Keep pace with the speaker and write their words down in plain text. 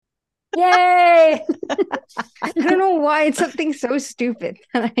Yay! I don't know why it's something so stupid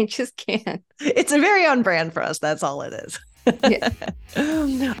that I just can't. It's a very on brand for us. That's all it is. Yeah.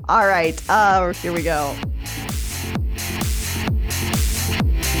 All right. Here we go.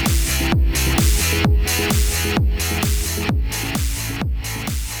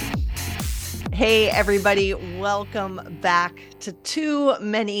 Hey, everybody. Welcome back to Too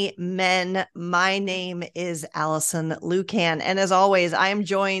Many Men. My name is Allison Lucan. And as always, I am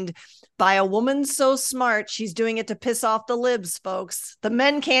joined by a woman so smart, she's doing it to piss off the libs, folks. The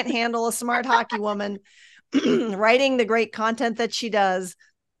men can't handle a smart hockey woman writing the great content that she does.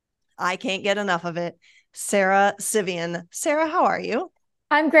 I can't get enough of it. Sara Civian. Sara, how are you?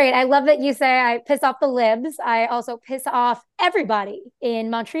 I'm great. I love that you say I piss off the libs. I also piss off everybody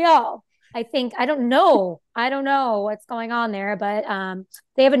in Montreal. I don't know. I don't know what's going on there, but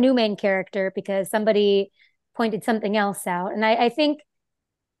they have a new main character because somebody pointed something else out. And I think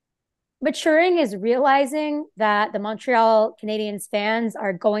maturing is realizing that the Montreal Canadiens fans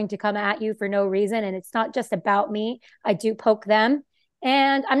are going to come at you for no reason. And it's not just about me. I do poke them.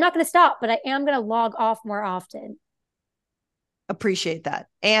 And I'm not going to stop, but I am going to log off more often. Appreciate that.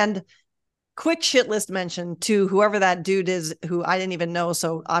 And quick shit list mention to whoever that dude is, who I didn't even know,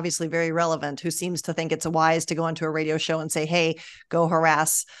 so obviously very relevant, who seems to think it's wise to go into a radio show and say, hey, go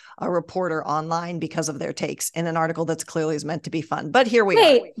harass a reporter online because of their takes in an article that's clearly is meant to be fun. But here we are.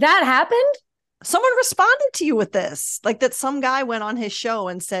 Wait, that happened? Someone responded to you with this, like that some guy went on his show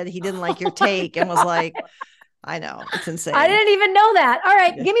and said he didn't like your take and was like, I know, it's insane. I didn't even know that. All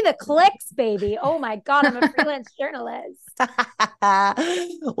right, give me the clicks, baby. Oh my God, I'm a freelance journalist.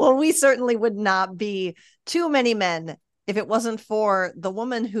 Well, we certainly would not be Too Many Men if it wasn't for the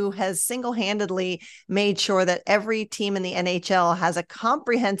woman who has single-handedly made sure that every team in the NHL has a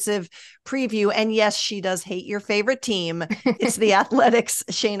comprehensive preview. And yes, she does hate your favorite team. It's the Athletics,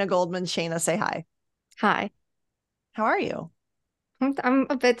 Shayna Goldman. Shayna, say hi. Hi. How are you? I'm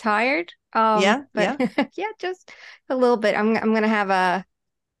a bit tired. Yeah, yeah, just a little bit. I'm gonna have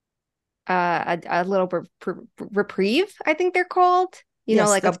a little reprieve, I think they're called. You know,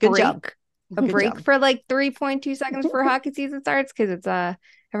 like a good break. job. A break for like 3.2 seconds before hockey season starts, because it's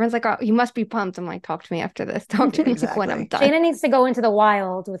everyone's like, oh, you must be pumped. I'm like, talk to me after this. Talk to me when I'm done. Shayna needs to go into the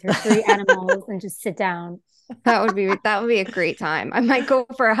wild with her 3 animals and just sit down. That would be a great time. I might go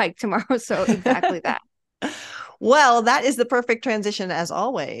for a hike tomorrow. So exactly that. Well, that is the perfect transition, as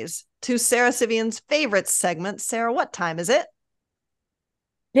always, to Sara Civian's favorite segment. Sara, what time is it?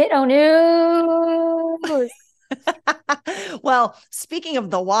 Bit o' news. Well, speaking of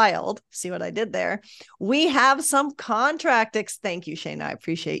the wild, see what I did there? We have some thank you, Shayna. I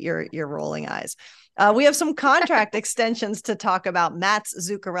appreciate your rolling eyes. We have some contract extensions to talk about. Mats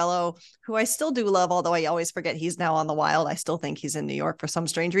Zuccarello, who I still do love, although I always forget he's now on the Wild. I still think he's in New York for some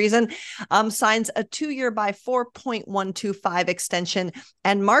strange reason. Signs a 2-year by $4.125 extension.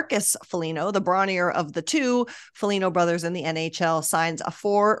 And Marcus Foligno, the brawnier of the two Foligno brothers in the NHL, signs a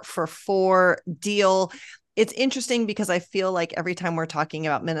 4-for-4 deal. It's interesting because I feel like every time we're talking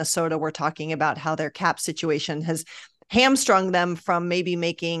about Minnesota, we're talking about how their cap situation has hamstrung them from maybe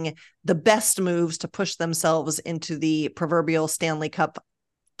making the best moves to push themselves into the proverbial Stanley Cup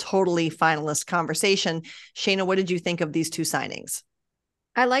totally finalist conversation. Shayna, what did you think of these two signings?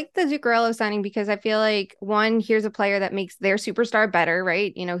 I like the Zuccarello signing because I feel like, one, here's a player that makes their superstar better,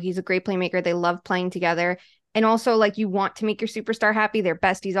 right? You know, he's a great playmaker. They love playing together. And also, like, you want to make your superstar happy. They're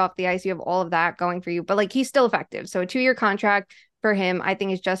besties off the ice. You have all of that going for you. But, like, he's still effective. So a 2-year contract for him, I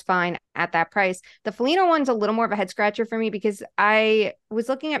think, is just fine at that price. The Foligno one's a little more of a head scratcher for me because I was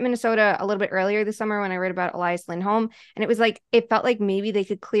looking at Minnesota a little bit earlier this summer when I read about Elias Lindholm. And it was like, it felt like maybe they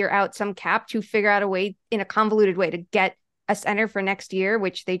could clear out some cap to figure out a way, in a convoluted way, to get a center for next year,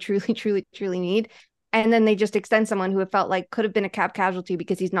 which they truly need. And then they just extend someone who it felt like could have been a cap casualty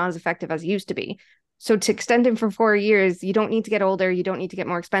because he's not as effective as he used to be. So to extend him for 4 years, you don't need to get older. You don't need to get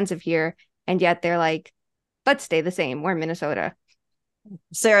more expensive here. And yet they're like, let's stay the same. We're Minnesota.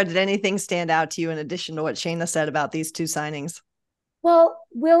 Sara, did anything stand out to you in addition to what Shayna said about these two signings? Well,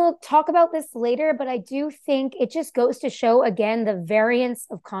 we'll talk about this later, but I do think it just goes to show again the variance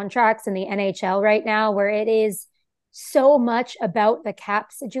of contracts in the NHL right now, where it is so much about the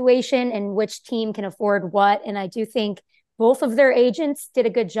cap situation and which team can afford what. And I do think both of their agents did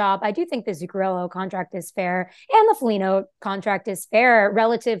a good job. I do think the Zuccarello contract is fair and the Foligno contract is fair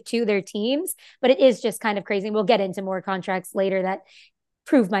relative to their teams, but it is just kind of crazy. We'll get into more contracts later that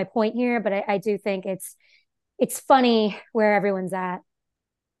prove my point here, but I do think it's funny where everyone's at.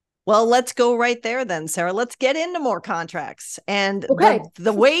 Well, let's go right there then, Sara. Let's get into more contracts. And okay.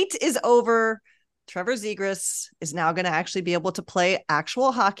 the wait is over Trevor Zegras is now going to actually be able to play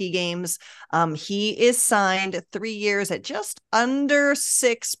actual hockey games. He is signed 3 years at just under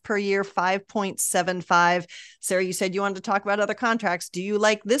 $6 per year, 5.75. Sarah, you said you wanted to talk about other contracts. Do you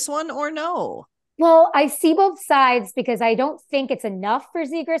like this one or no? Well, I see both sides because I don't think it's enough for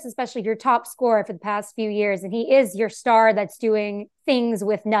Zegras, especially your top scorer for the past few years. And he is your star that's doing things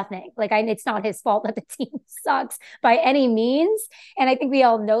with nothing. Like, it's not his fault that the team sucks by any means. And I think we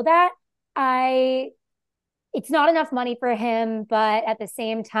all know that. It's not enough money for him, but at the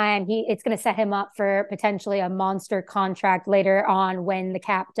same time, it's going to set him up for potentially a monster contract later on when the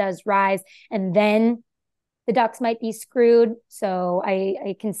cap does rise. And then the Ducks might be screwed. So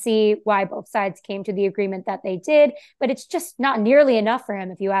I can see why both sides came to the agreement that they did, but it's just not nearly enough for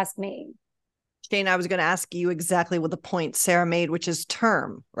him, if you ask me. Shane, I was going to ask you exactly what the point Sarah made, which is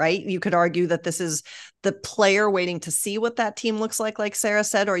term, right? You could argue that this is the player waiting to see what that team looks like Sarah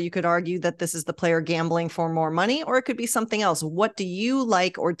said, or you could argue that this is the player gambling for more money, or it could be something else. What do you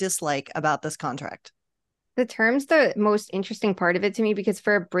like or dislike about this contract? The term's the most interesting part of it to me, because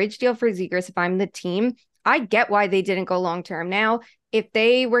for a bridge deal for Zegras, if I'm the team, I get why they didn't go long-term. Now, if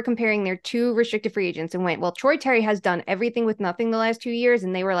they were comparing their two restricted free agents and went, well, Troy Terry has done everything with nothing the last 2 years,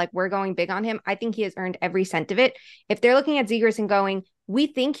 and they were like, we're going big on him, I think he has earned every cent of it. If they're looking at Zegras and going, we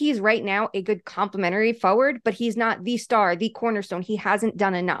think he's right now a good complementary forward, but he's not the star, the cornerstone. He hasn't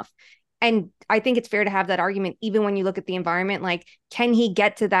done enough. And I think it's fair to have that argument, even when you look at the environment, like, can he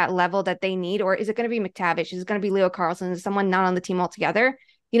get to that level that they need? Or is it going to be McTavish? Is it going to be Leo Carlsson? Is someone not on the team altogether?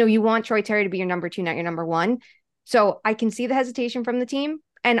 You want Troy Terry to be your number two, not your number one. So I can see the hesitation from the team.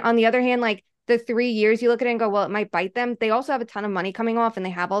 And on the other hand, like, the 3 years you look at it and go, well, it might bite them. They also have a ton of money coming off and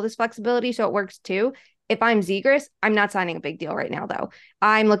they have all this flexibility. So it works too. If I'm Zegras, I'm not signing a big deal right now, though.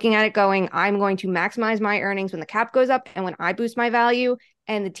 I'm looking at it going, I'm going to maximize my earnings when the cap goes up and when I boost my value,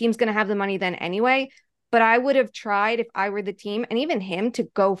 and the team's going to have the money then anyway. But I would have tried, if I were the team and even him, to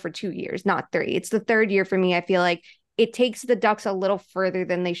go for 2 years, not 3. It's the third year for me. I feel like it takes the Ducks a little further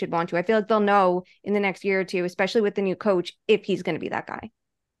than they should want to. I feel like they'll know in the next year or two, especially with the new coach, if he's going to be that guy.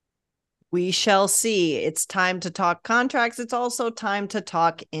 We shall see. It's time to talk contracts. It's also time to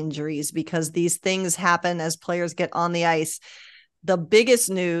talk injuries, because these things happen as players get on the ice. The biggest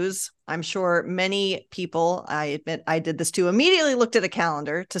news, I'm sure many people, I admit I did this too, immediately looked at a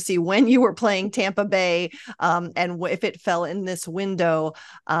calendar to see when you were playing Tampa Bay and if it fell in this window.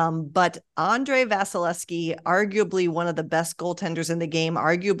 But Andrei Vasilevskiy, arguably one of the best goaltenders in the game,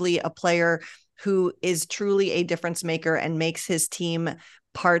 arguably a player who is truly a difference maker and makes his team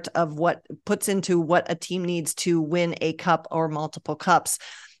part of what puts into what a team needs to win a cup or multiple cups.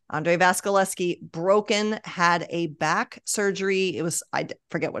 Andrei Vasilevskiy had a back surgery. I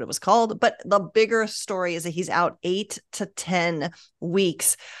forget what it was called, but the bigger story is that he's out 8 to 10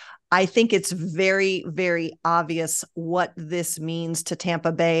 weeks. I think it's very, very obvious what this means to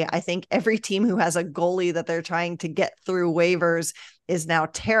Tampa Bay. I think every team who has a goalie that they're trying to get through waivers is now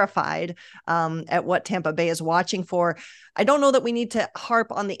terrified at what Tampa Bay is watching for. I don't know that we need to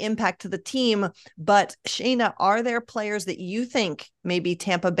harp on the impact to the team, but Shayna, are there players that you think maybe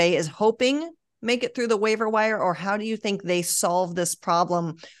Tampa Bay is hoping make it through the waiver wire, or how do you think they solve this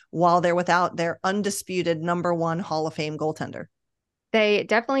problem while they're without their undisputed number one Hall of Fame goaltender? They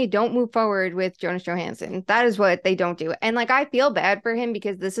definitely don't move forward with Jonas Johansson. That is what they don't do. And like, I feel bad for him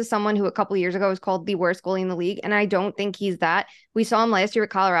because this is someone who a couple of years ago was called the worst goalie in the league. And I don't think he's that. We saw him last year at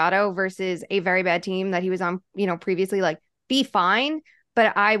Colorado versus a very bad team that he was on, previously, like, be fine.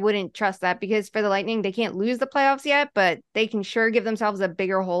 But I wouldn't trust that, because for the Lightning, they can't lose the playoffs yet, but they can sure give themselves a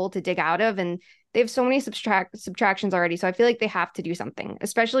bigger hole to dig out of. And they have so many subtractions already. So I feel like they have to do something,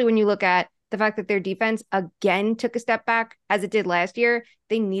 especially when you look at the fact that their defense again took a step back as it did last year.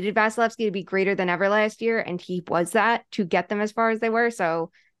 They needed Vasilevskiy to be greater than ever last year, and he was that to get them as far as they were.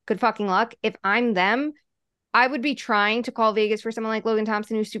 So good fucking luck. If I'm them, I would be trying to call Vegas for someone like Logan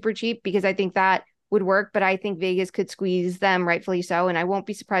Thompson, who's super cheap, because I think that would work, but I think Vegas could squeeze them, rightfully so. And I won't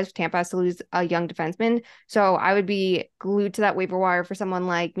be surprised if Tampa has to lose a young defenseman. So I would be glued to that waiver wire for someone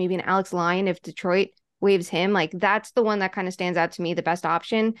like maybe an Alex Lyon if Detroit waives him. Like, that's the one that kind of stands out to me, the best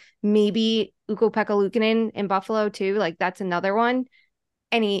option. Maybe Ukko-Pekka Luukkonen in Buffalo too. Like, that's another one.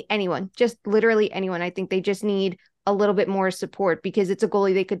 Anyone, just literally anyone. I think they just need a little bit more support, because it's a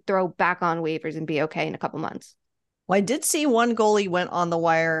goalie they could throw back on waivers and be okay in a couple months. Well, I did see one goalie went on the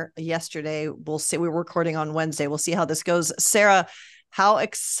wire yesterday. We'll see. We're recording on Wednesday. We'll see how this goes. Sarah, how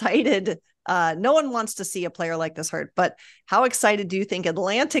excited? No one wants to see a player like this hurt, but how excited do you think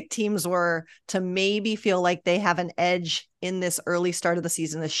Atlantic teams were to maybe feel like they have an edge in this early start of the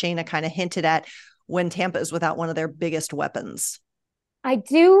season, as Shayna kind of hinted at, when Tampa is without one of their biggest weapons? I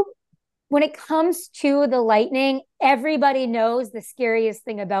do when it comes to the Lightning, everybody knows the scariest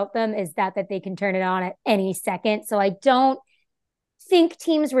thing about them is that they can turn it on at any second. So I don't think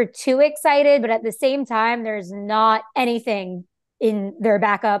teams were too excited, but at the same time, there's not anything in their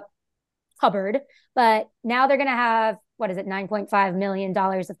backup cupboard. But now they're going to have, what is it, $9.5 million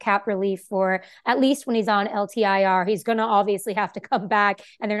of cap relief for at least when he's on LTIR. He's going to obviously have to come back,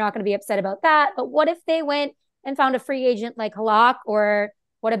 and they're not going to be upset about that. But what if they went and found a free agent like Halak? Or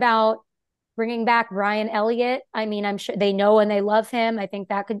what about bringing back Brian Elliott? I mean, I'm sure they know and they love him. I think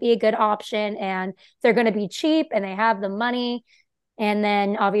that could be a good option. And they're going to be cheap and they have the money. And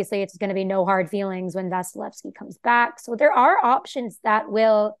then obviously it's going to be no hard feelings when Vasilevsky comes back. So there are options that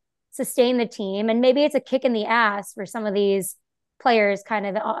will sustain the team. And maybe it's a kick in the ass for some of these players kind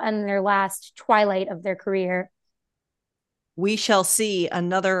of on their last twilight of their career. We shall see.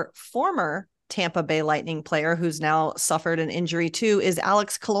 Another former Tampa Bay Lightning player who's now suffered an injury too is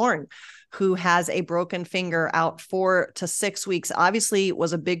Alex Killorn, who has a broken finger, out 4 to 6 weeks. Obviously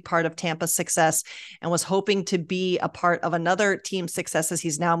was a big part of Tampa's success and was hoping to be a part of another team's success as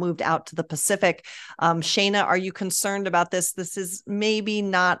he's now moved out to the Pacific. Shayna, are you concerned about this? This is maybe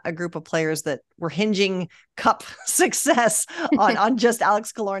not a group of players that were hinging cup success on just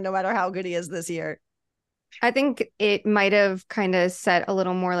Alex Killorn, no matter how good he is this year. I think it might have kind of set a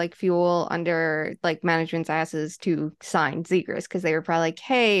little more like fuel under like management's asses to sign Zegras, because they were probably like,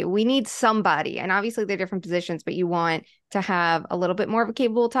 hey, we need somebody. And obviously they're different positions, but you want to have a little bit more of a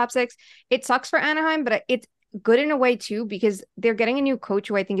capable top six. It sucks for Anaheim, but it's good in a way too, because they're getting a new coach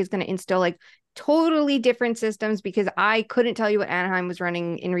who I think is going to instill like totally different systems, because I couldn't tell you what Anaheim was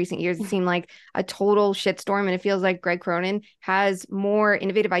running in recent years. It seemed like a total shitstorm, and it feels like Greg Cronin has more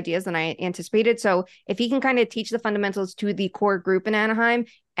innovative ideas than I anticipated. So if he can kind of teach the fundamentals to the core group in Anaheim,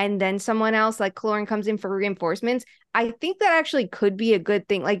 and then someone else like Killorn comes in for reinforcements, I think that actually could be a good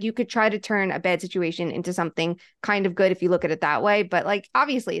thing. Like you could try to turn a bad situation into something kind of good if you look at it that way. But like,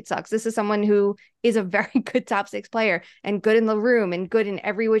 obviously it sucks. This is someone who is a very good top six player and good in the room and good in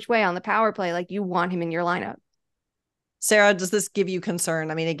every which way on the power play. Like you want him in your lineup. Sarah, does this give you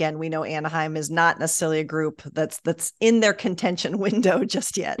concern? I mean, again, we know Anaheim is not necessarily a group that's in their contention window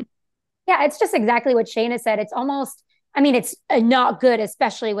just yet. Yeah, it's just exactly what Shayna said. It's almost, I mean, it's not good,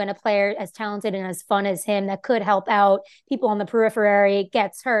 especially when a player as talented and as fun as him that could help out people on the periphery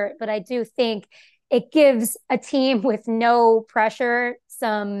gets hurt. But I do think it gives a team with no pressure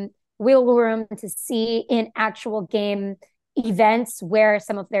some wiggle room to see in actual game events where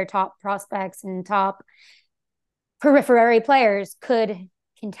some of their top prospects and top periphery players could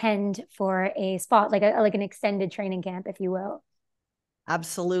contend for a spot, like an extended training camp, if you will.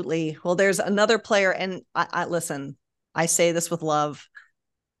 Absolutely. Well, there's another player, and I listen, I say this with love.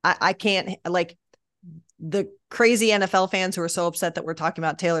 I can't, like, the crazy NFL fans who are so upset that we're talking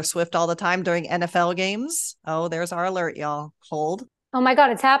about Taylor Swift all the time during NFL games. Oh, there's our alert, y'all. Hold. Oh my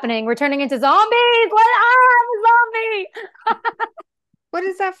God, it's happening. We're turning into zombies. I'm a zombie. What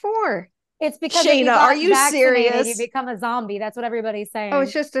is that for? It's because Shayna, are you serious? You become a zombie. That's what everybody's saying. Oh,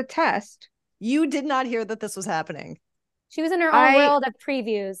 it's just a test. You did not hear that this was happening. She was in her own world of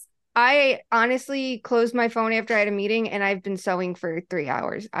previews. I honestly closed my phone after I had a meeting, and I've been sewing for 3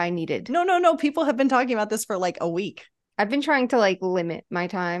 hours. I needed. No. People have been talking about this for like a week. I've been trying to like limit my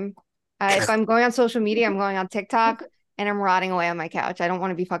time. If I'm going on social media, I'm going on TikTok, and I'm rotting away on my couch. I don't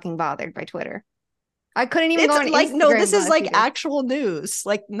want to be fucking bothered by Twitter. I couldn't even go on like, Instagram. no, this is like actual news,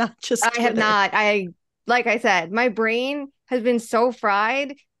 like not just Twitter. I have not. Like I said, my brain has been so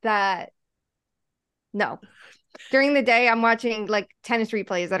fried that no. During the day, I'm watching like tennis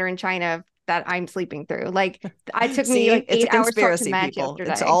replays that are in China that I'm sleeping through. Like I took me like 8 hours to watch the match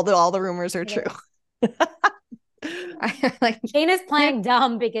yesterday. It's all the rumors are true. Shayna's playing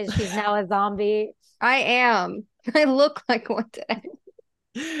dumb because she's now a zombie. I am. I look like one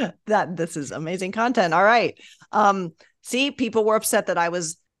today. This is amazing content. All right. See, people were upset that I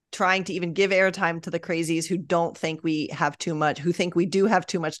was trying to even give airtime to the crazies who don't think we have too much, who think we do have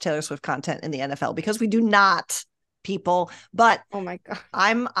too much Taylor Swift content in the NFL, because we do not, people. But oh my God,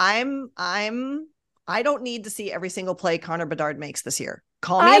 I don't need to see every single play Connor Bedard makes this year.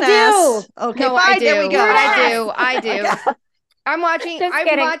 Call me I an do. ass. Okay, no, fine. There we go. I do. I'm watching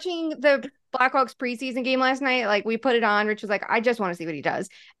the Blackhawks preseason game last night. Like we put it on. Rich was like, I just want to see what he does.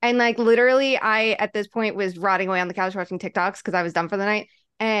 And like literally I, at this point, was rotting away on the couch watching TikToks because I was done for the night.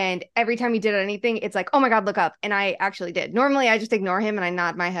 And every time he did anything, it's like, oh my God, look up. And I actually did. Normally I just ignore him and I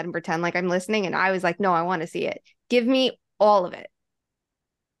nod my head and pretend like I'm listening. And I was like, no, I want to see it. Give me all of it.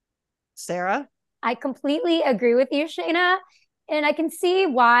 Sarah? I completely agree with you, Shayna. And I can see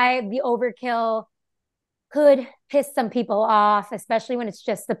why the overkill could piss some people off, especially when it's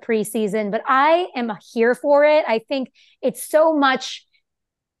just the preseason. But I am here for it. I think it's so much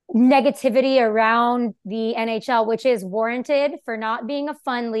negativity around the NHL, which is warranted for not being a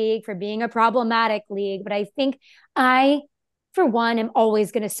fun league, for being a problematic league. But I think I, for one, am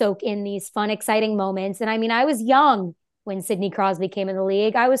always going to soak in these fun, exciting moments. And I mean, I was young when Sidney Crosby came in the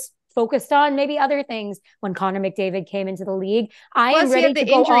league. I was focused on maybe other things when Connor McDavid came into the league. I am ready to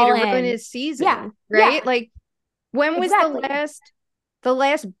go all in. Ruin his season, right? Like, when was the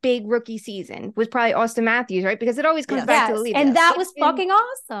last big rookie season? Was probably Austin Matthews, right? Because it always comes back to the league. And that was fucking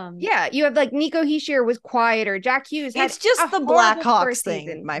awesome. Yeah. You have like Nico Hischier was quieter. Jack Hughes. It's just the Blackhawks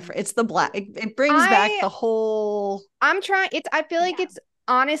thing, my friend. It's the it brings back the whole. I feel like it's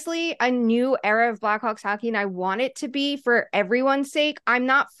honestly a new era of Blackhawks hockey, and I want it to be for everyone's sake. I'm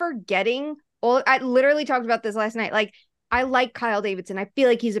not forgetting. I literally talked about this last night. Like, I like Kyle Davidson. I feel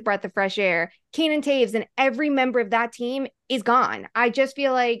like he's a breath of fresh air. Keenan Taves and every member of that team is gone. I just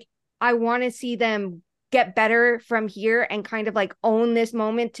feel like I want to see them get better from here and kind of like own this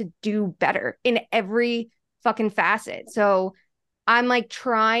moment to do better in every fucking facet. So I'm like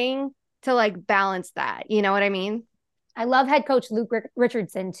trying to like balance that. You know what I mean? I love head coach Luke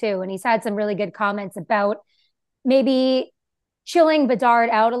Richardson too. And he's had some really good comments about maybe chilling Bedard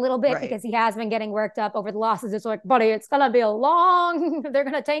out a little bit because he has been getting worked up over the losses. It's like, buddy, it's gonna be a long, they're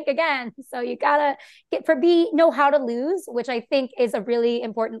gonna tank again. So you gotta know how to lose, which I think is a really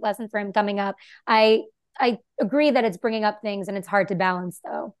important lesson for him coming up. I agree that it's bringing up things and it's hard to balance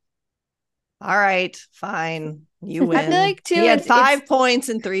though. All right, fine. You win. I feel like too, he had 5 points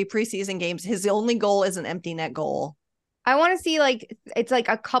in 3 preseason games. His only goal is an empty net goal. I want to see like, it's like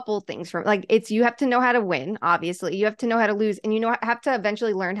a couple things from like, you have to know how to win. Obviously you have to know how to lose, and have to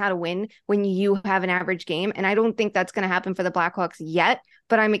eventually learn how to win when you have an average game. And I don't think that's going to happen for the Blackhawks yet,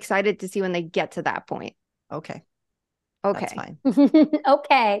 but I'm excited to see when they get to that point. Okay. That's fine.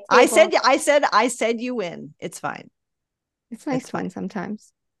 Okay. I said you win. It's fine. It's nice fun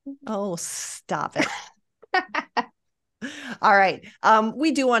sometimes. Oh, stop it. All right.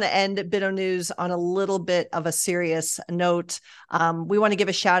 We do want to end Biddo News on a little bit of a serious note. We want to give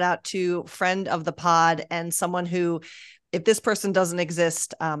a shout out to friend of the pod and someone who, if this person doesn't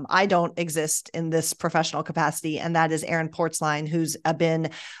exist, I don't exist in this professional capacity. And that is Aaron Portzline, who's been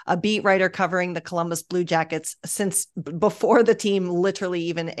a beat writer covering the Columbus Blue Jackets since before the team literally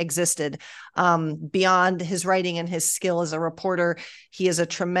even existed. Beyond his writing and his skill as a reporter, he is a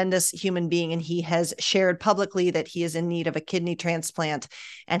tremendous human being, and he has shared publicly that he is in need of a kidney transplant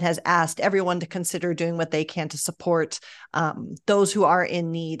and has asked everyone to consider doing what they can to support those who are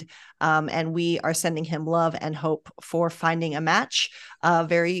in need. And we are sending him love and hope for finding a match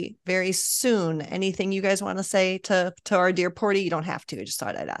very, very soon. Anything you guys want to say to our dear Porty? You don't have to. I just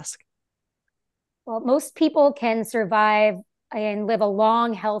thought I'd ask. Well, most people can survive and live a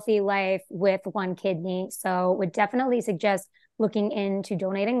long, healthy life with one kidney. So would definitely suggest looking into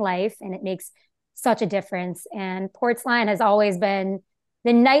donating life, and it makes such a difference. And Portzline has always been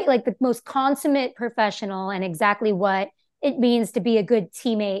the most consummate professional, and exactly what it means to be a good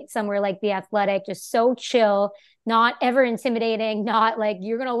teammate somewhere like the Athletic. Just so chill, not ever intimidating, not like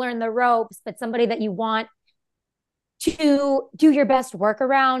you're going to learn the ropes, but somebody that you want to do your best work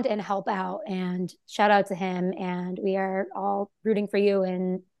around and help out. And shout out to him. And we are all rooting for you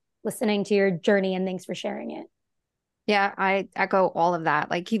and listening to your journey, and thanks for sharing it. Yeah, I echo all of that.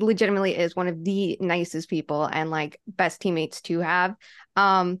 Like, he legitimately is one of the nicest people and like best teammates to have.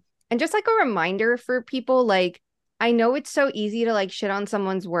 And just like a reminder for people, like, I know it's so easy to like shit on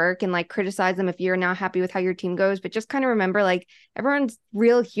someone's work and like criticize them if you're not happy with how your team goes, but just kind of remember, like, everyone's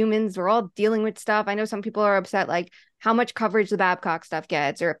real humans. We're all dealing with stuff. I know some people are upset, like how much coverage the Babcock stuff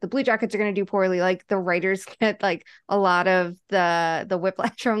gets, or if the Blue Jackets are going to do poorly, like the writers get like a lot of the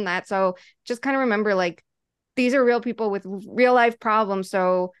whiplash from that. So just kind of remember, like, these are real people with real life problems.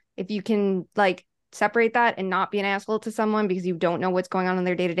 So if you can like separate that and not be an asshole to someone because you don't know what's going on in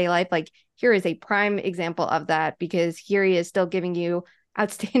their day-to-day life, like, here is a prime example of that, because here he is still giving you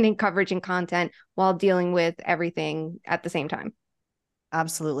outstanding coverage and content while dealing with everything at the same time.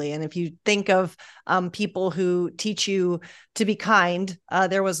 Absolutely. And if you think of people who teach you to be kind,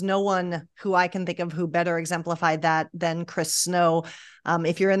 there was no one who I can think of who better exemplified that than Chris Snow.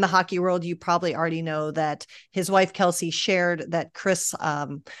 If you're in the hockey world, you probably already know that his wife, Kelsey, shared that Chris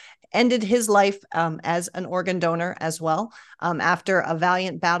ended his life as an organ donor as well. After a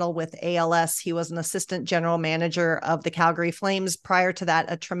valiant battle with ALS, he was an assistant general manager of the Calgary Flames. Prior to that,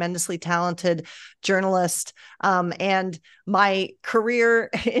 a tremendously talented journalist. And my career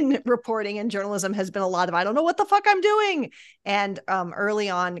in reporting and journalism has been a lot of, I don't know what the fuck I'm doing. And early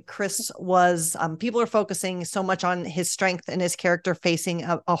on, Chris was, people are focusing so much on his strength and his character facing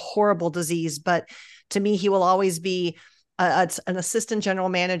a horrible disease. But to me, he will always be an assistant general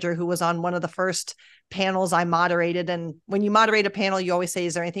manager who was on one of the first panels I moderated. And when you moderate a panel, you always say,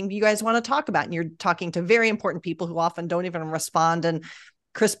 is there anything you guys want to talk about? And you're talking to very important people who often don't even respond. And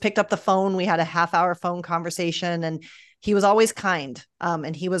Chris picked up the phone. We had a half-hour phone conversation, and he was always kind.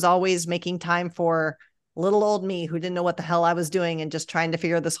 And he was always making time for little old me who didn't know what the hell I was doing and just trying to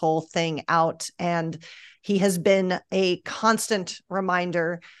figure this whole thing out. And he has been a constant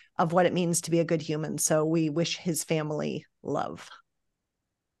reminder of what it means to be a good human. So we wish his family love.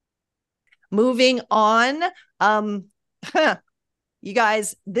 Moving on. You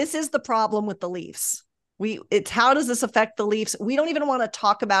guys, this is the problem with the Leafs. It's how does this affect the Leafs? We don't even want to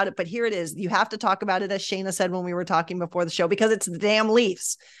talk about it, but here it is. You have to talk about it, as Shayna said when we were talking before the show, because it's the damn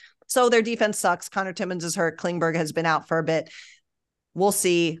Leafs. So their defense sucks. Connor Timmins is hurt. Klingberg has been out for a bit. We'll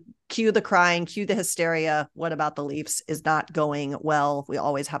see. Cue the crying, cue the hysteria. What about the Leafs is not going well? We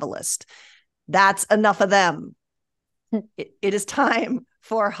always have a list. That's enough of them. It is time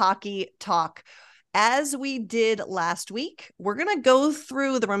for hockey talk. As we did last week, we're going to go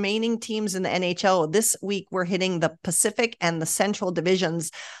through the remaining teams in the NHL. This week, we're hitting the Pacific and the Central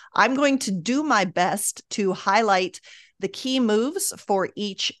divisions. I'm going to do my best to highlight the key moves for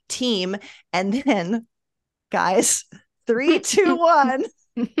each team. And then, guys, 3, 2, 1.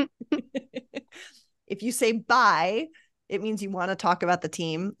 If you say buy, it means you want to talk about the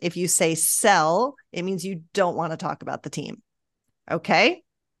team. If you say sell, it means you don't want to talk about the team. Okay?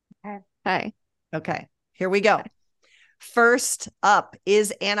 Okay, here we go. First up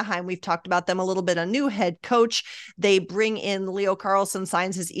is Anaheim. We've talked about them a little bit. A new head coach. They bring in Leo Carlsson,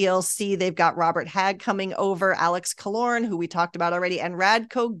 signs his ELC. They've got Robert Hagg coming over, Alex Killorn, who we talked about already, and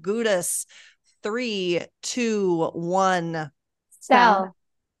Radko Gudas. 3, 2, 1. Sell.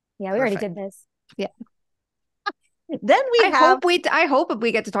 Yeah, we already did this. Yeah. Then I hope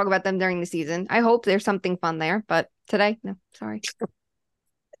we get to talk about them during the season. I hope there's something fun there, but today, no, sorry.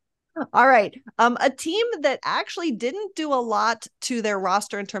 All right. A team that actually didn't do a lot to their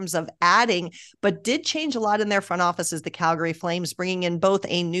roster in terms of adding, but did change a lot in their front office is the Calgary Flames, bringing in both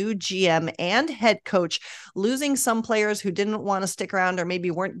a new GM and head coach, losing some players who didn't want to stick around or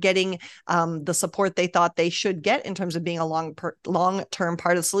maybe weren't getting the support they thought they should get in terms of being a long-term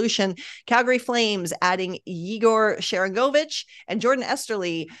part of the solution. Calgary Flames adding Igor Sharangovich and Jordan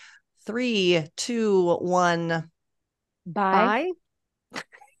Esterly. 3, 2, 1. Bye.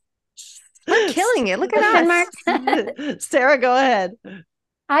 We're killing it. Look at us. Sarah, go ahead.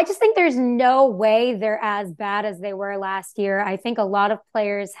 I just think there's no way they're as bad as they were last year. I think a lot of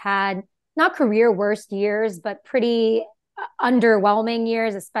players had not career worst years, but pretty underwhelming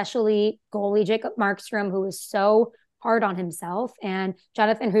years, especially goalie Jacob Markstrom, who was so hard on himself, and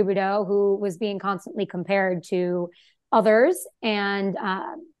Jonathan Huberdeau, who was being constantly compared to others, and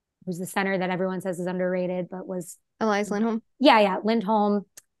who's the center that everyone says is underrated, but was Elias Lindholm. Yeah, Lindholm.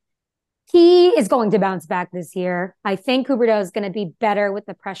 He is going to bounce back this year. I think Huberdeau is going to be better with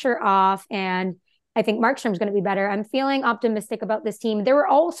the pressure off, and I think Markstrom's going to be better. I'm feeling optimistic about this team. There were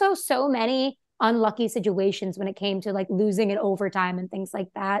also so many unlucky situations when it came to like losing in overtime and things like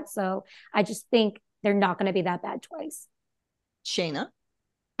that. So I just think they're not going to be that bad twice. Shayna?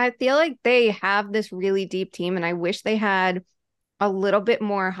 I feel like they have this really deep team, and I wish they had a little bit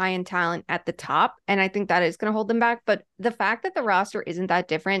more high-end talent at the top, and I think that is going to hold them back. But the fact that the roster isn't that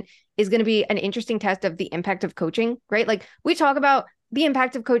different is going to be an interesting test of the impact of coaching, right? Like, we talk about the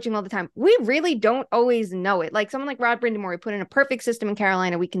impact of coaching all the time. We really don't always know it. Like, someone like Rod Brind'Amour put in a perfect system in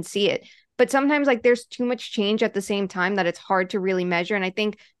Carolina, we can see it. But sometimes, like, there's too much change at the same time that it's hard to really measure. And I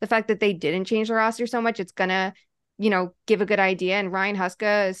think the fact that they didn't change the roster so much, it's going to, give a good idea. And Ryan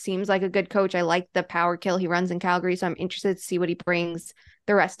Huska seems like a good coach. I like the power kill he runs in Calgary, so I'm interested to see what he brings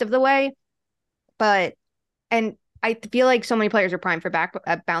the rest of the way. And I feel like so many players are primed for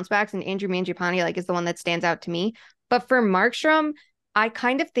bounce backs, and Andrew Mangiapane is the one that stands out to me. But for Markstrom, I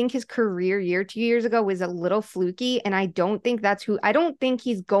kind of think his career year 2 years ago was a little fluky, and I don't think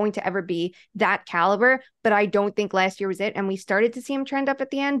he's going to ever be that caliber, but I don't think last year was it. And we started to see him trend up at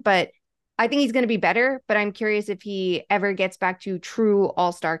the end, but I think he's going to be better, but I'm curious if he ever gets back to true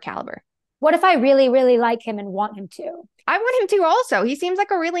all-star caliber. What if I really, really like him and want him to? I want him to also. He seems like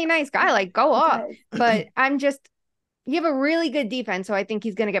a really nice guy. Like, go off. But you have a really good defense, so I think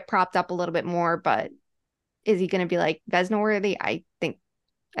he's going to get propped up a little bit more. But is he going to be like Vesna worthy? I think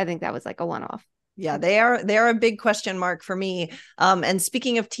that was like a one-off. Yeah, they are a big question mark for me. And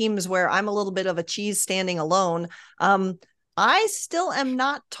speaking of teams where I'm a little bit of a cheese standing alone, I still am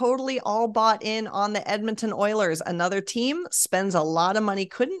not totally all bought in on the Edmonton Oilers. Another team spends a lot of money,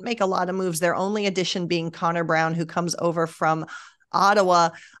 couldn't make a lot of moves. Their only addition being Connor Brown, who comes over from Ottawa.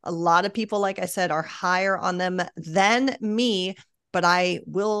 A lot of people, like I said, are higher on them than me, but I'm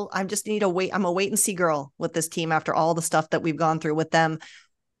a wait and see girl with this team after all the stuff that we've gone through with them.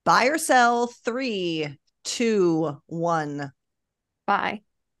 Buy or sell? 3, 2, 1. Buy.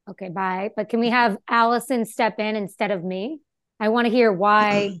 Okay, bye. But can we have Allison step in instead of me? I want to hear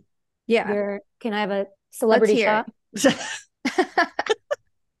why. Yeah. Can I have a celebrity shot?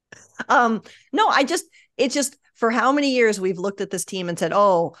 No, it's just for how many years we've looked at this team and said,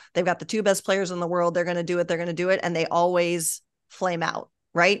 oh, they've got the 2 best players in the world. They're going to do it. They're going to do it. And they always flame out.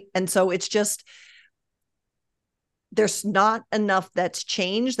 Right. And so it's just, there's not enough that's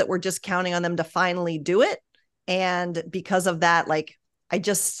changed that we're just counting on them to finally do it. And because of that, like,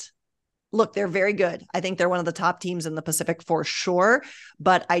 look, they're very good. I think they're one of the top teams in the Pacific for sure,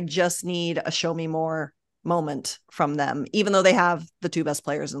 but I just need a show me more moment from them, even though they have the 2 best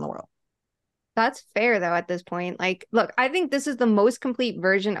players in the world. That's fair though at this point. Like, look, I think this is the most complete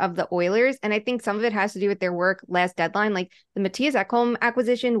version of the Oilers. And I think some of it has to do with their work last deadline. Like the Mattias Ekholm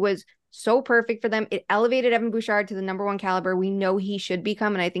acquisition was so perfect for them. It elevated Evan Bouchard to the #1 caliber we know he should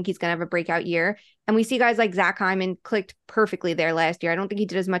become. And I think he's going to have a breakout year. And we see guys like Zach Hyman clicked perfectly there last year. I don't think he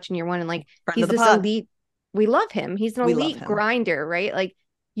did as much in year 1. And like, he's this elite. We love him. He's an elite grinder, right? Like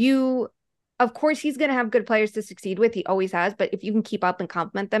of course, he's going to have good players to succeed with. He always has. But if you can keep up and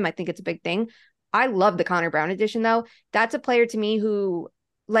complement them, I think it's a big thing. I love the Connor Brown edition, though. That's a player to me who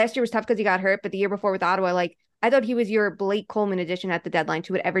last year was tough because he got hurt. But the year before with Ottawa, like, I thought he was your Blake Coleman addition at the deadline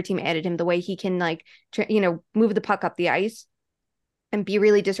to whatever team added him, the way he can, like, move the puck up the ice and be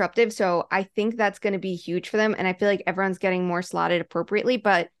really disruptive. So I think that's going to be huge for them. And I feel like everyone's getting more slotted appropriately.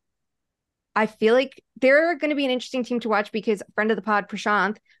 But I feel like they're going to be an interesting team to watch because a friend of the pod,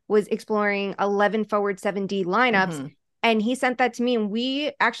 Prashanth, was exploring 11 forward 7D lineups. Mm-hmm. And he sent that to me. And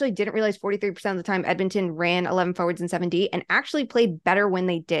we actually didn't realize 43% of the time Edmonton ran 11 forwards and 7D and actually played better when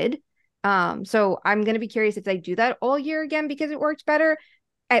they did. So I'm going to be curious if they do that all year again because it works better,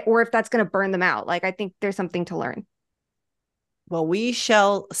 or if that's going to burn them out. Like, I think there's something to learn. Well, we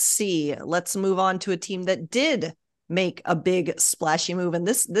shall see. Let's move on to a team that did make a big splashy move. And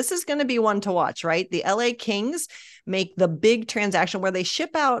this is going to be one to watch, right? The LA Kings make the big transaction where they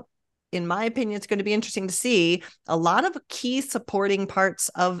ship out, in my opinion, it's going to be interesting to see a lot of key supporting parts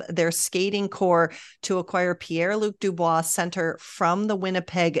of their skating core to acquire Pierre-Luc Dubois, center from the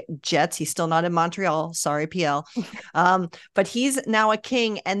Winnipeg Jets. He's still not in Montreal. Sorry, PL. But he's now a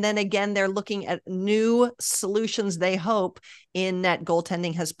King. And then again, they're looking at new solutions, they hope. In net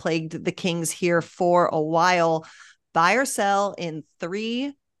goaltending has plagued the Kings here for a while. Buy or sell in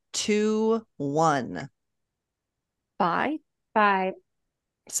 3, 2, 1. Buy.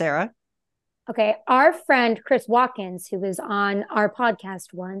 Sarah? Okay, our friend Chris Watkins, who was on our podcast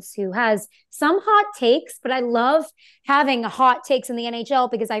once, who has some hot takes, but I love having hot takes in the NHL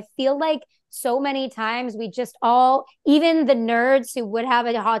because I feel like so many times we just even the nerds who would have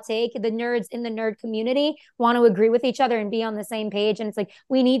a hot take, the nerds in the nerd community want to agree with each other and be on the same page. And it's like,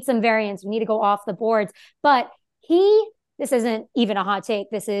 we need some variance. We need to go off the boards. But this isn't even a hot take.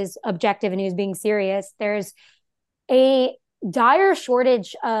 This is objective and he was being serious. There's a dire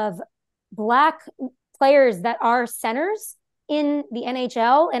shortage of Black players that are centers in the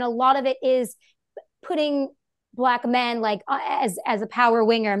NHL. And a lot of it is putting Black men like as a power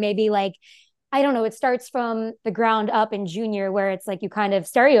winger, maybe like, I don't know, it starts from the ground up in junior where it's like you kind of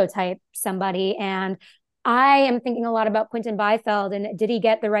stereotype somebody. And I am thinking a lot about Quinton Byfield and did he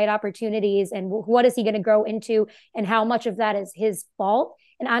get the right opportunities and what is he going to grow into and how much of that is his fault?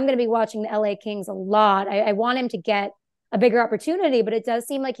 And I'm going to be watching the LA Kings a lot. I want him to get a bigger opportunity, but it does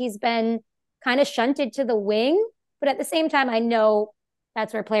seem like he's been kind of shunted to the wing. But at the same time, I know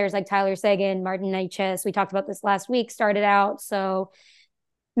that's where players like Tyler Seguin, Martin Necas, we talked about this last week, started out. So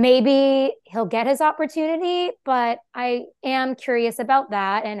maybe he'll get his opportunity, but I am curious about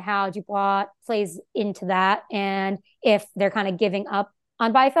that and how Dubois plays into that and if they're kind of giving up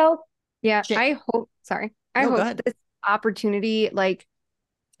on Byfield. Yeah, I hope this opportunity, like,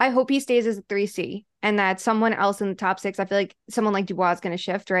 I hope he stays as a 3C and that someone else in the top 6, I feel like someone like Dubois is going to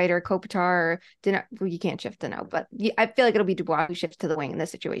shift, right? Or Kopitar or Danault. Well, you can't shift Danault, but I feel like it'll be Dubois who shifts to the wing in this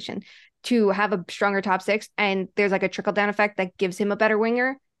situation to have a stronger top 6. And there's like a trickle down effect that gives him a better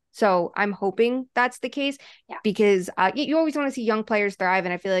winger. So I'm hoping that's the case because you always want to see young players thrive.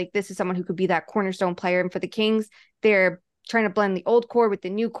 And I feel like this is someone who could be that cornerstone player. And for the Kings, they're trying to blend the old core with the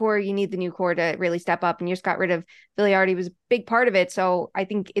new core. You need the new core to really step up. And you just got rid of Viliardi, was a big part of it. So I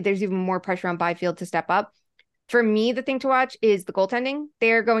think there's even more pressure on Byfield to step up. For me, the thing to watch is the goaltending.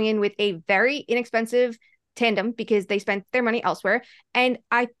 They're going in with a very inexpensive tandem because they spent their money elsewhere. And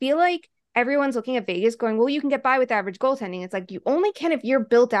I feel like everyone's looking at Vegas going, well, you can get by with average goaltending. It's like you only can if you're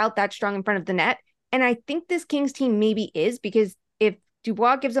built out that strong in front of the net. And I think this Kings team maybe is, because if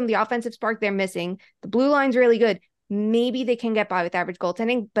Dubois gives them the offensive spark they're missing, the blue line's really good. Maybe they can get by with average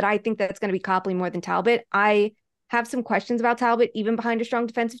goaltending, but I think that's going to be Copley more than Talbot. I have some questions about Talbot, even behind a strong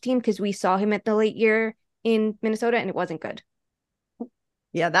defensive team, because we saw him at the late year in Minnesota and it wasn't good.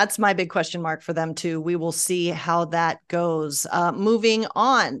 Yeah, that's my big question mark for them too. We will see how that goes. Moving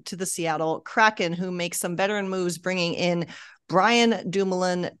on to the Seattle Kraken, who makes some veteran moves, bringing in Brian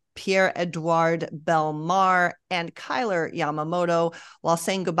Dumoulin, Pierre-Edouard Bellemare, and Kyler Yamamoto, while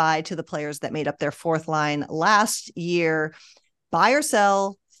saying goodbye to the players that made up their fourth line last year. Buy or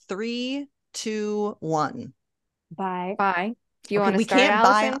sell? 3, 2, 1. Buy. Do you want to start, can't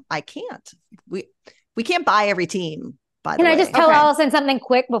Allison? buy. I can't. We can't buy every team. Can I just tell Allison something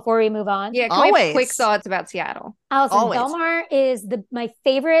quick before we move on? Yeah, can we have quick thoughts about Seattle? Allison, Bellemare is my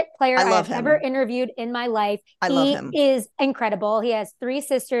favorite player I've ever interviewed in my life. I love him. He is incredible. He has 3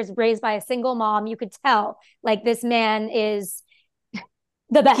 sisters raised by a single mom. You could tell, like, this man is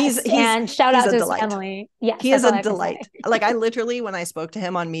the best. And shout out to his family. Yes, he is a delight. Like, I literally, when I spoke to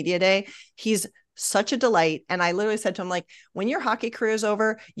him on media day, he's such a delight. And I literally said to him, like, when your hockey career is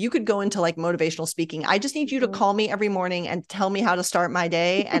over, you could go into like motivational speaking. I just need you to call me every morning and tell me how to start my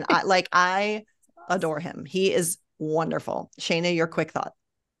day. And I adore him. He is wonderful. Shayna, your quick thought.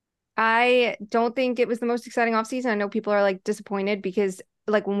 I don't think it was the most exciting offseason. I know people are like disappointed because,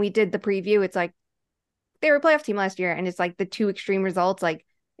 like, when we did the preview, it's like they were a playoff team last year and it's like the 2 extreme results. Like,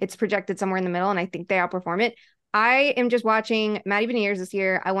 it's projected somewhere in the middle and I think they outperform it. I am just watching Matty Beniers this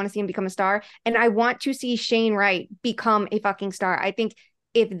year. I want to see him become a star, and I want to see Shane Wright become a fucking star. I think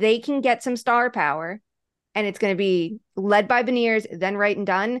if they can get some star power, and it's going to be led by Beniers, then Wright and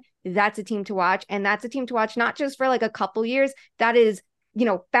Dunn, that's a team to watch. And that's a team to watch not just for like a couple years. That is,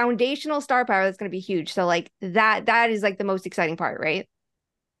 foundational star power that's going to be huge. So like that is like the most exciting part, right?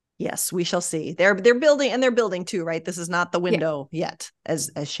 Yes, we shall see. They're building, and they're building too, right? This is not the window yet,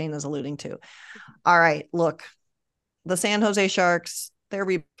 as Shane is alluding to. All right, look. The San Jose Sharks, they're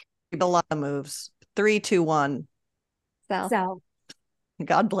a lot of moves. 3, 2, 1. So.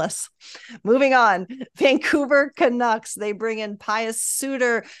 God bless. Moving on. Vancouver Canucks. They bring in Pius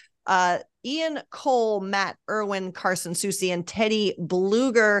Suter, Ian Cole, Matt Irwin, Carson Soucy, and Teddy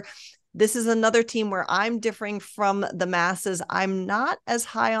Bluger. This is another team where I'm differing from the masses. I'm not as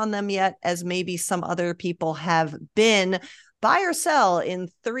high on them yet as maybe some other people have been. Buy or sell in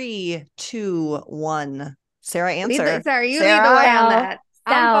 3, 2, 1. Sarah, answer. Lead the way on that.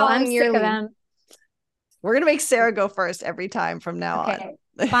 I'm sick of them. We're going to make Sarah go first every time from now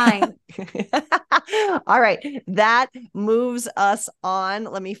on. Fine. All right. That moves us on.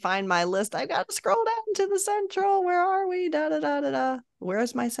 Let me find my list. I got to scroll down to the Central. Where are we?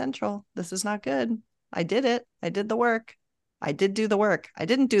 Where's my Central? This is not good. I did it. I did the work. I did do the work. I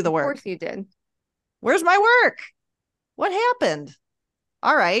didn't do the work. Of course you did. Where's my work? What happened?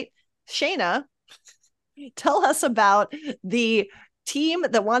 All right. Shayna, tell us about the team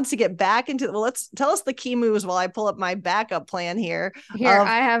that wants to get back into let's tell us the key moves while I pull up my backup plan here.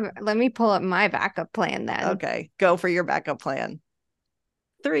 Let me pull up my backup plan then. Okay, go for your backup plan.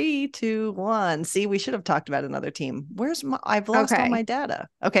 3, 2, 1. See, we should have talked about another team. I've lost all my data.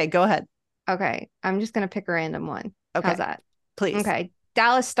 Okay, go ahead. Okay, I'm just gonna pick a random one. Okay. How's that? Please. Okay.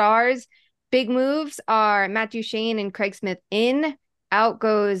 Dallas Stars. Big moves are Matt Duchene and Craig Smith in. Out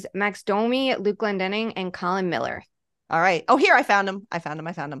goes Max Domi, Luke Glendening, and Colin Miller. All right. Oh, here, I found him.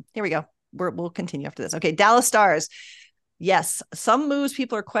 Here we go. We'll continue after this. Okay, Dallas Stars. Yes, some moves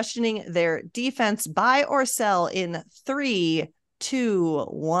people are questioning their defense. Buy or sell in 3, 2,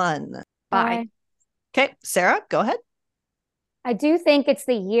 1. Buy. Okay, Sarah, go ahead. I do think it's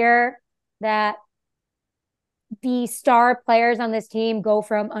the year that the star players on this team go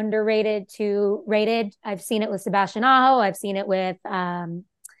from underrated to rated. I've seen it with Sebastian Aho. I've seen it with the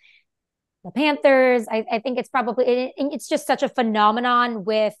Panthers. I think it's probably, it's just such a phenomenon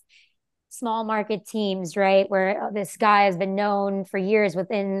with small market teams, right? Where this guy has been known for years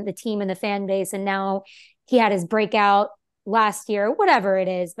within the team and the fan base. And now he had his breakout last year, whatever it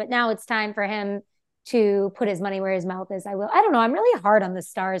is. But now it's time for him to put his money where his mouth is. I don't know. I'm really hard on the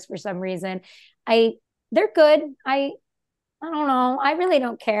Stars for some reason. They're good. I don't know. I really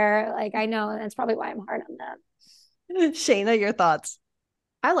don't care. Like, I know that's probably why I'm hard on them. Shayna, your thoughts?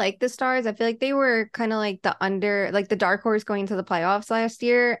 I like the Stars. I feel like they were kind of like the dark horse going to the playoffs last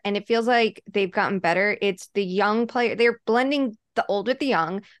year. And it feels like they've gotten better. It's the young player. They're blending the old with the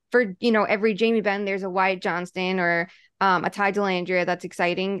young. For, every Jamie Benn, there's a Wyatt Johnston or a Ty Dellandrea. That's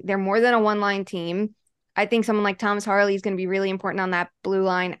exciting. They're more than a one-line team. I think someone like Thomas Harley is going to be really important on that blue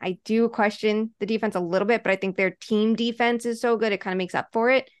line. I do question the defense a little bit, but I think their team defense is so good. It kind of makes up for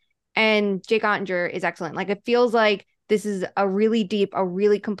it. And Jake Ottinger is excellent. Like, it feels like this is a really deep, a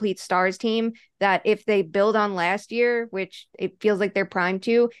really complete Stars team that if they build on last year, which it feels like they're primed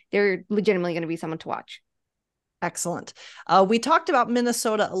to, they're legitimately going to be someone to watch. Excellent. We talked about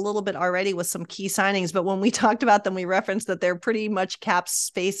Minnesota a little bit already with some key signings, but when we talked about them, we referenced that they're pretty much cap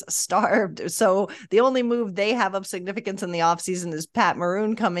space starved. So the only move they have of significance in the offseason is Pat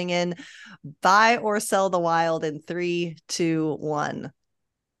Maroon coming in. Buy or sell the Wild in 3, 2, 1.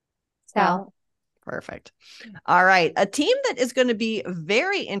 So Perfect. All right. A team that is going to be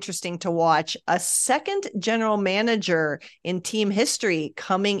very interesting to watch, a second general manager in team history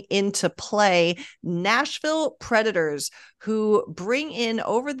coming into play, Nashville Predators, who bring in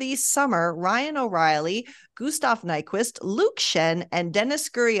over the summer Ryan O'Reilly, Gustav Nyquist, Luke Schenn, and Denis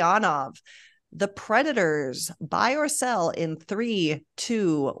Gurianov. The Predators, buy or sell in 3,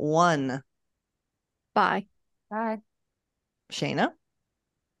 2, 1. Buy. Shayna?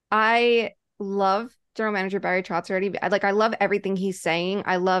 I love general manager Barry Trotz already. I love everything he's saying.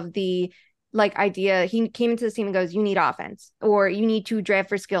 I love the idea. He came into the team and goes, you need offense, or you need to draft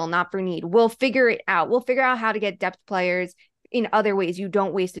for skill, not for need. We'll figure it out. We'll figure out how to get depth players in other ways. You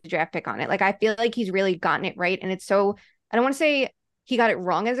don't waste a draft pick on it. I feel like he's really gotten it right. And it's so, I don't want to say he got it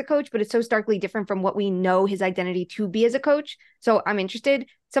wrong as a coach, but it's so starkly different from what we know his identity to be as a coach. So I'm interested.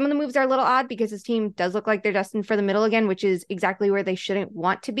 Some of the moves are a little odd because his team does look like they're destined for the middle again, which is exactly where they shouldn't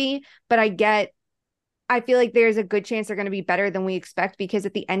want to be. But I feel like there's a good chance they're going to be better than we expect, because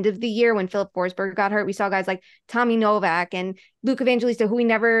at the end of the year, when Philip Forsberg got hurt, we saw guys like Tommy Novak and Luke Evangelista, who we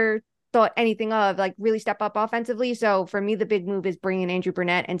never thought anything of, really step up offensively. So for me, the big move is bringing in Andrew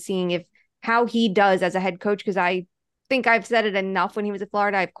Brunette and seeing how he does as a head coach, because I think I've said it enough. When he was at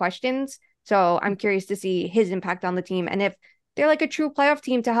Florida, I have questions. So I'm curious to see his impact on the team, and if they're a true playoff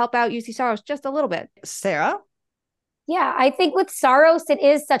team to help out UC Saros just a little bit. Sarah? Yeah, I think with Saros, it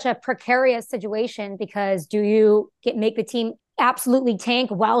is such a precarious situation, because do you make the team absolutely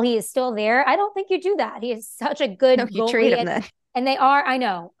tank while he is still there? I don't think you do that. He is such a good No, you goalie. trade him then. And they are, I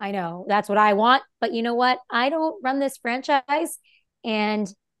know, that's what I want. But you know what? I don't run this franchise, and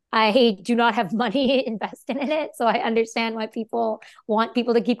I do not have money invested in it. So I understand why people want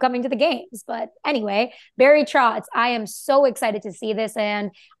people to keep coming to the games. But anyway, Barry Trotz, I am so excited to see this.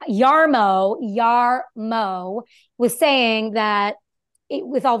 And Yarmo was saying that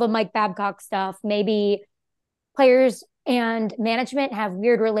with all the Mike Babcock stuff, maybe players and management have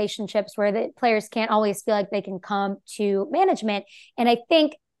weird relationships where the players can't always feel like they can come to management. And I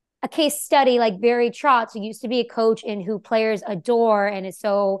think a case study like Barry Trotz, who used to be a coach and who players adore and is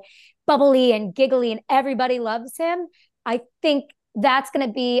so bubbly and giggly and everybody loves him, I think that's going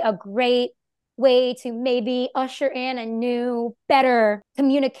to be a great way to maybe usher in a new, better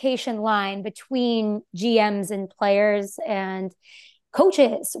communication line between GMs and players and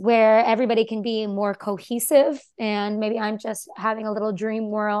coaches, where everybody can be more cohesive. And maybe I'm just having a little dream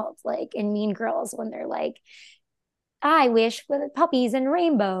world, like in Mean Girls, when they're like, I wish for puppies and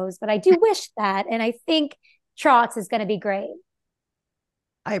rainbows, but I do wish that. And I think Trotz is going to be great.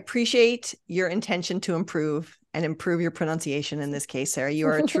 I appreciate your intention to improve your pronunciation in this case, Sarah. You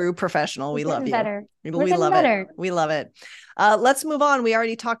are a true professional. We love you. Better. We love it. We love it. Let's move on. We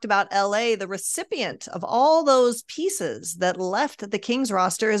already talked about LA. The recipient of all those pieces that left the Kings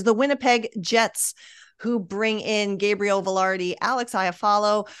roster is the Winnipeg Jets, who bring in Gabriel Velarde, Alex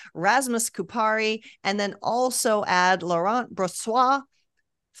Iafallo, Rasmus Kupari, and then also add Laurent Brossoit.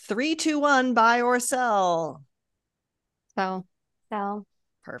 3, 2, 1, buy or sell. So.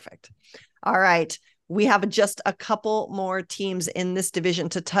 Perfect. All right. We have just a couple more teams in this division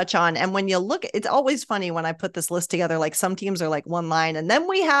to touch on. And when you look, it's always funny when I put this list together, like some teams are like one line. And then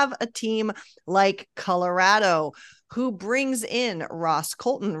we have a team like Colorado, who brings in Ross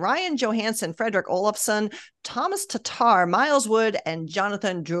Colton, Ryan Johansson, Frederick Olofsson, Thomas Tatar, Miles Wood, and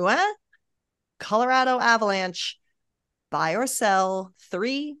Jonathan Drouin. Colorado Avalanche, buy or sell.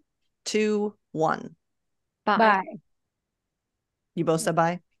 3, 2, 1. Bye. You both said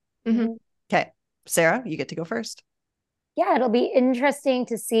bye? Mm-hmm. Okay. Sarah, you get to go first. Yeah, it'll be interesting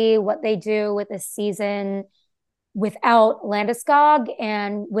to see what they do with this season without Landeskog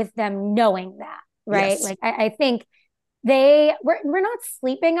and with them knowing that, right? Yes. I think we're not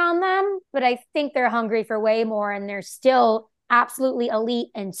sleeping on them, but I think they're hungry for way more, and they're still absolutely elite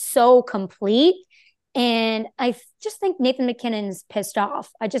and so complete. And I just think Nathan MacKinnon's pissed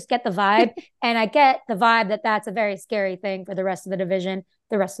off. I just get the vibe, and I get the vibe that that's a very scary thing for the rest of the division,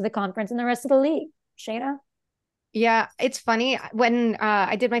 the rest of the conference, and the rest of the league. Shayna? Yeah, it's funny. When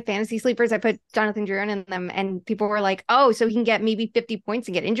I did my fantasy sleepers, I put Jonathan Drouin in them, and people were like, oh, so he can get maybe 50 points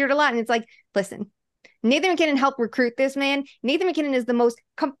and get injured a lot. And it's like, listen, Nathan MacKinnon helped recruit this man. Nathan MacKinnon is the most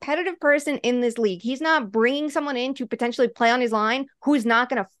competitive person in this league. He's not bringing someone in to potentially play on his line who's not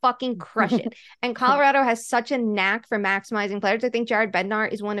going to fucking crush it. And Colorado has such a knack for maximizing players. I think Jared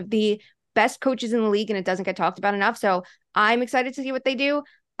Bednar is one of the best coaches in the league, and it doesn't get talked about enough. So I'm excited to see what they do.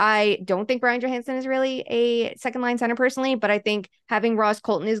 I don't think Brian Johansson is really a second line center personally, but I think having Ross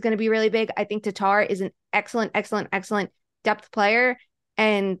Colton is going to be really big. I think Tatar is an excellent depth player,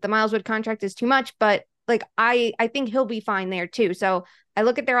 and the Miles Wood contract is too much, but like I think he'll be fine there too. So I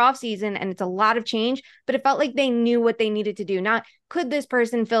look at their offseason and it's a lot of change, but it felt like they knew what they needed to do. Not could this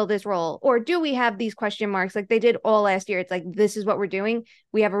person fill this role, or do we have these question marks like they did all last year? It's like, this is what we're doing.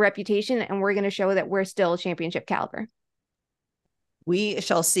 We have a reputation, and we're going to show that we're still championship caliber. We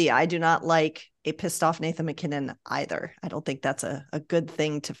shall see. I do not like a pissed off Nathan MacKinnon either. I don't think that's a good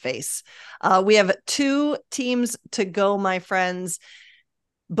thing to face. We have 2 teams to go, my friends,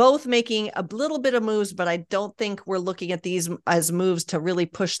 both making a little bit of moves, but I don't think we're looking at these as moves to really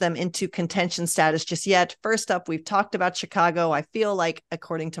push them into contention status just yet. First up, we've talked about Chicago. I feel like,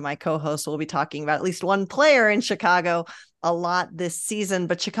 according to my co-host, we'll be talking about at least one player in Chicago a lot this season,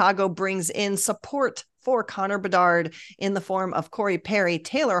 but Chicago brings in support for Connor Bedard in the form of Corey Perry,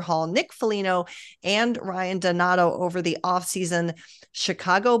 Taylor Hall, Nick Foligno, and Ryan Donato over the offseason.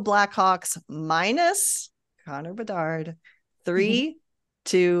 Chicago Blackhawks minus Connor Bedard. 3,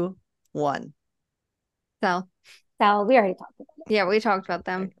 2, 1. So We already talked about it. Yeah, we talked about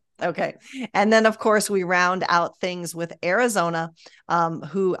them. Okay. And then, of course, we round out things with Arizona,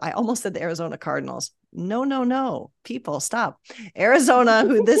 who I almost said the Arizona Cardinals. No. People, stop. Arizona,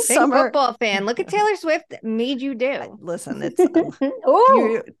 who this Big summer. Football fan. Look at Taylor Swift made you do. Listen, it's.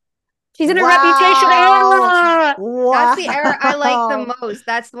 Oh, she's in a Wow. reputation era. Wow. That's the era I like the most.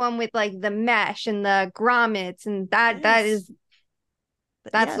 That's the one with like the mesh and the grommets, and that's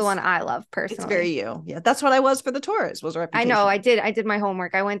Yes. the one I love personally. It's very you. Yeah, that's what I was for the tours. Was a reputation. I know. I did my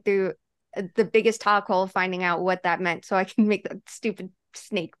homework. I went through the biggest talk hole finding out what that meant, so I can make that stupid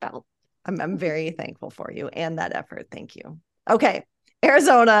snake belt. I'm very thankful for you and that effort. Thank you. Okay.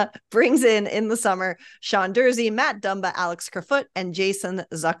 Arizona brings in the summer Sean Durzi, Matt Dumba, Alex Kerfoot, and Jason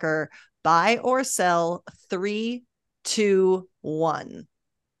Zucker. Buy or sell? 3, 2, 1.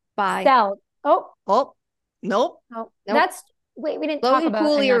 Buy. Sell. Oh, nope. That's we didn't Logan talk about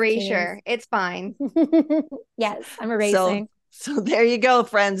Cooley enough erasure. teams. It's fine. Yes, I'm erasing. So there you go,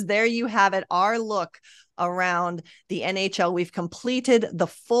 friends. There you have it. Our look around the NHL. We've completed the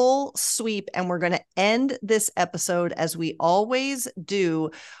full sweep, and we're going to end this episode as we always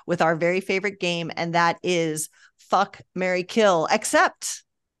do with our very favorite game, and that is Fuck, Marry, Kill. Except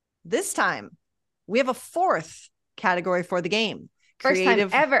this time we have a 4th category for the game. First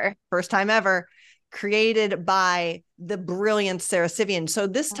time ever. Created by the brilliant Sarah Sivian. So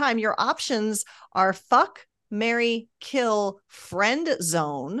this time your options are Fuck, Marry, Kill, Friend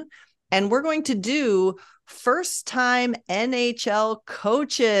Zone. And we're going to do first time NHL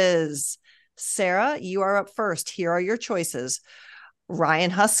coaches. Sarah, you are up first. Here are your choices: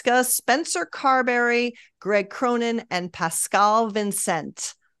 Ryan Huska, Spencer Carberry, Greg Cronin, and Pascal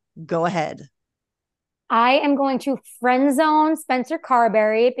Vincent. Go ahead. I am going to friend zone Spencer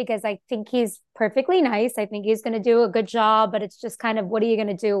Carberry because I think he's perfectly nice. I think he's going to do a good job, but it's just kind of, what are you going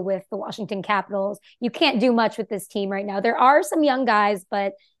to do with the Washington Capitals? You can't do much with this team right now. There are some young guys,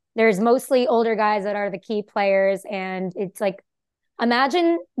 but there's mostly older guys that are the key players. And it's like,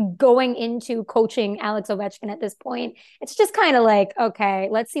 imagine going into coaching Alex Ovechkin at this point. It's just kind of like, okay,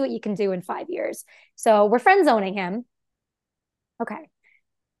 let's see what you can do in 5 years. So we're friend zoning him. Okay.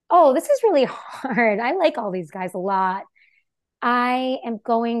 Oh, this is really hard. I like all these guys a lot. I am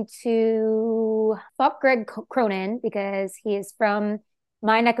going to fuck Greg Cronin because he is from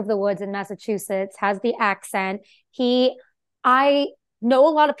my neck of the woods in Massachusetts, has the accent. I know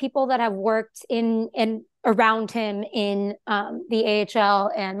a lot of people that have worked in and around him in the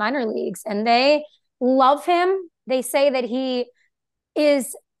AHL and minor leagues, and they love him. They say that he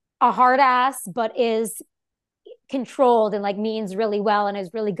is a hard ass, but is controlled and like means really well and is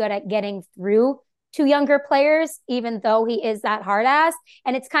really good at getting through to younger players, even though he is that hard ass.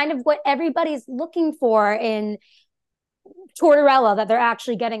 And it's kind of what everybody's looking for in Tortorella that they're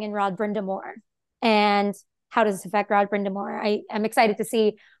actually getting in Rod Brind'Amour. And how does this affect Rod Brind'Amour? I'm excited to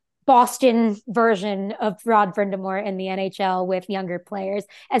see Boston version of Rod Brind'Amour in the NHL with younger players,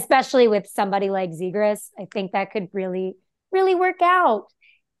 especially with somebody like Zegras. I think that could really, really work out.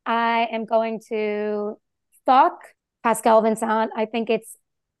 I am going to fuck Pascal Vincent. I think it's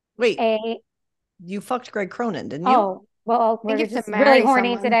Wait, you fucked Greg Cronin, didn't you? Oh, well, we're just really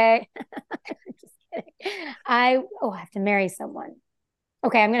horny today. Just kidding. I have to marry someone.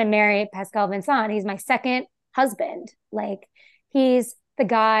 Okay, I'm going to marry Pascal Vincent. He's my second husband. Like, he's the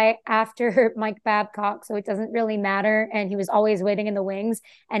guy after Mike Babcock, so it doesn't really matter. And he was always waiting in the wings.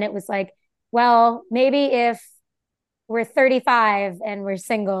 And it was like, well, maybe if we're 35 and we're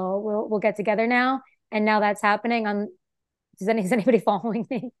single, we'll get together now. And now that's happening on. Is anybody following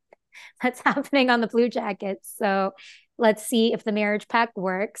me? That's happening on the Blue Jackets. So let's see if the marriage pact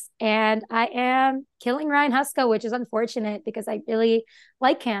works. And I am killing Ryan Huska, which is unfortunate because I really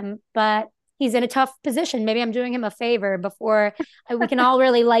like him, but he's in a tough position. Maybe I'm doing him a favor before we can all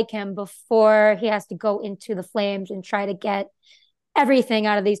really like him before he has to go into the Flames and try to get everything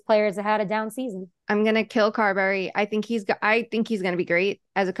out of these players that had a down season. I'm gonna kill Carberry. I think he's gonna be great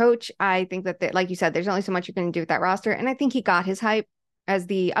as a coach. I think that, like you said, there's only so much you can do with that roster, and I think he got his hype as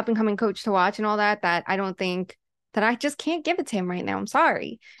the up and coming coach to watch and all that. That I don't think that I just can't give it to him right now. I'm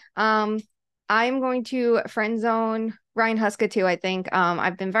sorry. I'm going to friend zone Ryan Huska too. I think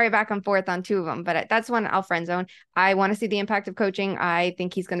I've been very back and forth on two of them, but that's one I'll friend zone. I want to see the impact of coaching. I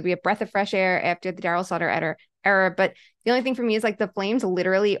think he's going to be a breath of fresh air after the Daryl Sutter era. But the only thing for me is like the Flames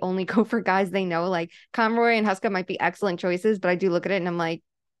literally only go for guys they know. Like Conroy and Huska might be excellent choices, but I do look at it and I'm like,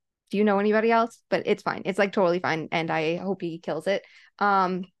 do you know anybody else? But it's fine. It's like totally fine. And I hope he kills it.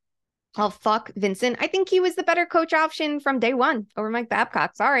 I'll fuck Vincent. I think he was the better coach option from day one over Mike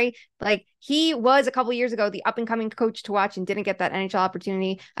Babcock. Sorry. Like he was a couple years ago, the up and coming coach to watch and didn't get that NHL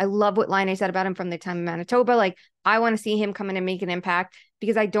opportunity. I love what Laine said about him from the time in Manitoba. Like I want to see him come in and make an impact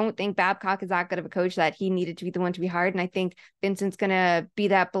because I don't think Babcock is that good of a coach that he needed to be the one to be hired. And I think Vincent's going to be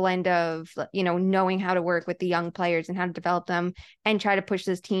that blend of, knowing how to work with the young players and how to develop them and try to push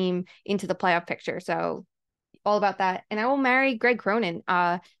this team into the playoff picture. So all about that. And I will marry Greg Cronin.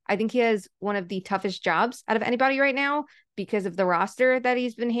 I think he has one of the toughest jobs out of anybody right now because of the roster that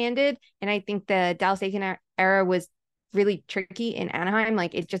he's been handed. And I think the Dallas Eakins era was really tricky in Anaheim.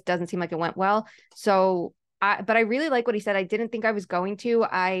 Like it just doesn't seem like it went well. So but I really like what he said. I didn't think I was going to.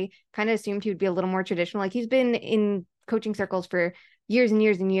 I kind of assumed he would be a little more traditional. Like he's been in coaching circles for years and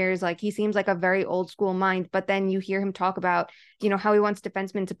years and years. Like he seems like a very old school mind, but then you hear him talk about, how he wants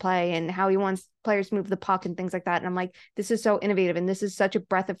defensemen to play and how he wants players to move the puck and things like that. And I'm like, this is so innovative. And this is such a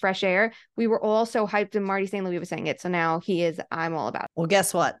breath of fresh air. We were all so hyped and Marty St. Louis was saying it. So now I'm all about it. Well,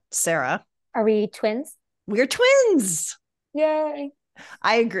 guess what, Sarah? Are we twins? We're twins. Yay.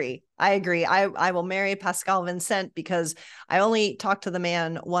 I agree. I will marry Pascal Vincent because I only talked to the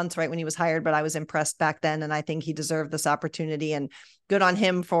man once, right when he was hired, but I was impressed back then. And I think he deserved this opportunity and good on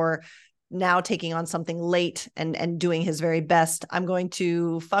him for now taking on something late and doing his very best. I'm going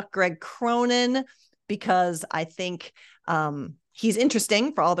to fuck Greg Cronin because I think he's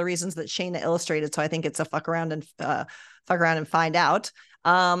interesting for all the reasons that Shayna illustrated. So I think it's a fuck around and find out.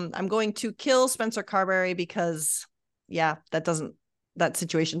 I'm going to kill Spencer Carberry because that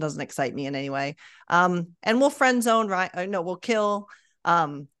situation doesn't excite me in any way. And we'll friend zone, right? No, we'll kill.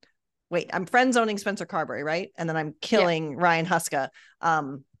 I'm friend zoning Spencer Carberry, right? And then I'm killing Ryan Huska.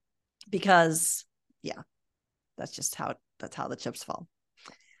 Because that's how the chips fall.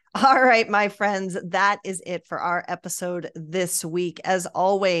 All right, my friends, that is it for our episode this week. As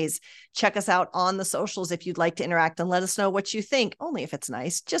always, check us out on the socials if you'd like to interact and let us know what you think, only if it's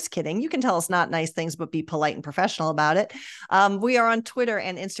nice. Just kidding. You can tell us not nice things, but be polite and professional about it. We are on Twitter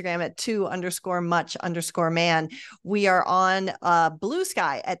and Instagram at 2_much_man. We are on Blue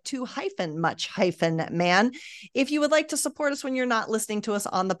Sky at 2-much-man. If you would like to support us when you're not listening to us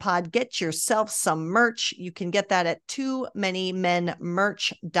on the pod, get yourself some merch. You can get that at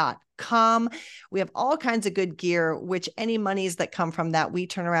toomanymenmerch.com. We have all kinds of good gear, which any monies that come from that we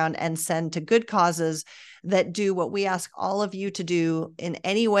turn around and send to good causes that do what we ask all of you to do in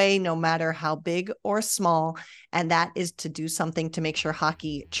any way, no matter how big or small. And that is to do something to make sure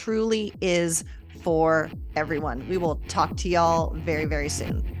hockey truly is for everyone. We will talk to y'all very, very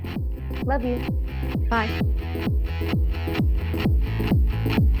soon. Love you. Bye.